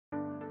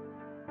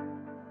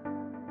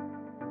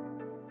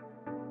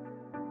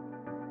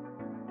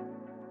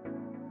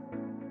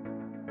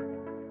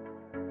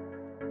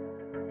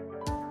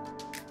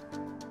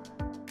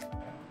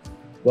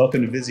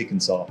Welcome to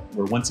VisiConsult,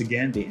 where once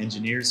again the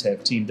engineers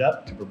have teamed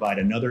up to provide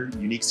another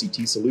unique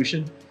CT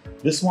solution.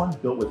 This one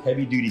built with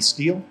heavy-duty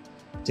steel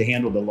to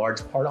handle the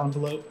large part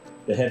envelope,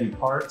 the heavy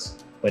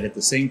parts, but at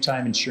the same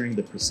time ensuring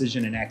the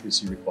precision and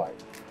accuracy required.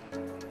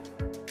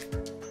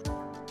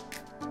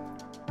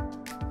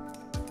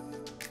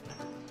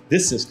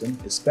 This system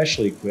is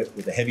specially equipped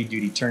with a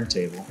heavy-duty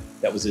turntable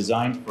that was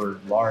designed for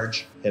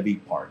large, heavy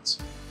parts.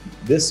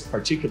 This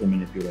particular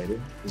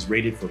manipulator is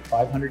rated for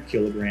 500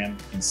 kilogram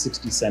and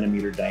 60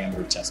 centimeter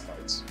diameter test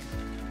parts.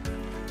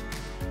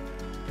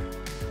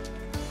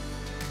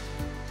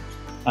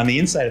 On the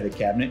inside of the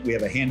cabinet, we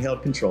have a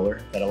handheld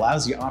controller that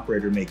allows the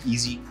operator to make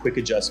easy, quick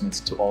adjustments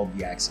to all of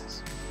the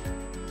axes.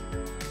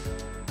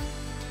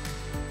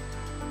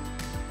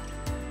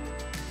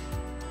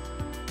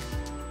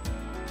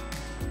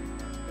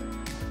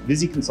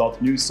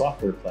 VisiConsult's new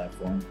software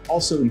platform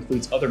also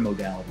includes other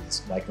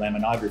modalities like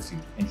laminography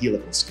and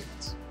helical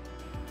scans.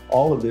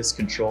 All of this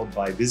controlled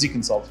by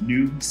VisiConsult's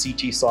new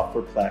CT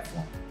software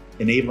platform,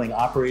 enabling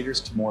operators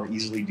to more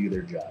easily do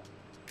their job.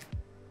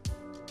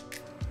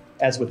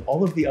 As with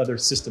all of the other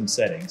system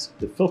settings,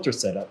 the filter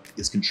setup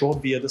is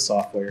controlled via the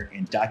software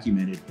and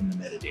documented in the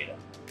metadata.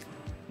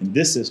 And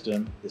this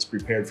system is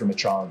prepared for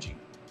metrology.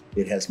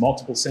 It has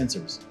multiple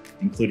sensors,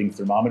 including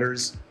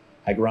thermometers,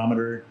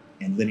 hygrometer,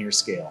 and linear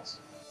scales.